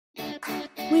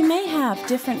We may have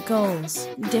different goals,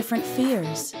 different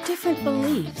fears, different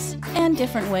beliefs, and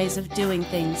different ways of doing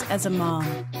things as a mom.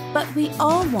 But we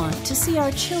all want to see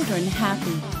our children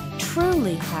happy,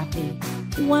 truly happy.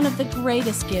 One of the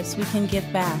greatest gifts we can give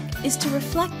back is to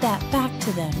reflect that back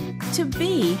to them, to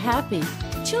be happy.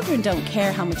 Children don't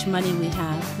care how much money we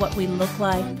have, what we look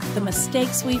like, the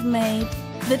mistakes we've made,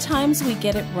 the times we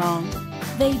get it wrong.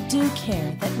 They do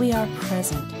care that we are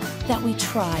present, that we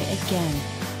try again,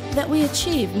 that we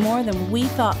achieve more than we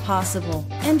thought possible,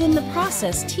 and in the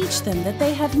process teach them that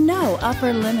they have no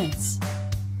upper limits.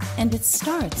 And it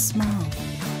starts small.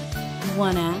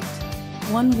 One act,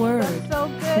 one word,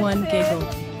 one giggle,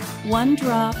 one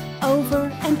drop over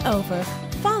and over,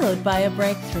 followed by a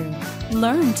breakthrough.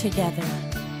 Learn together,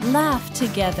 laugh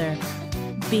together,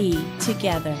 be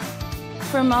together.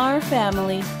 From our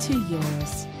family to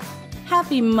yours.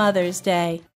 Happy Mother's Day.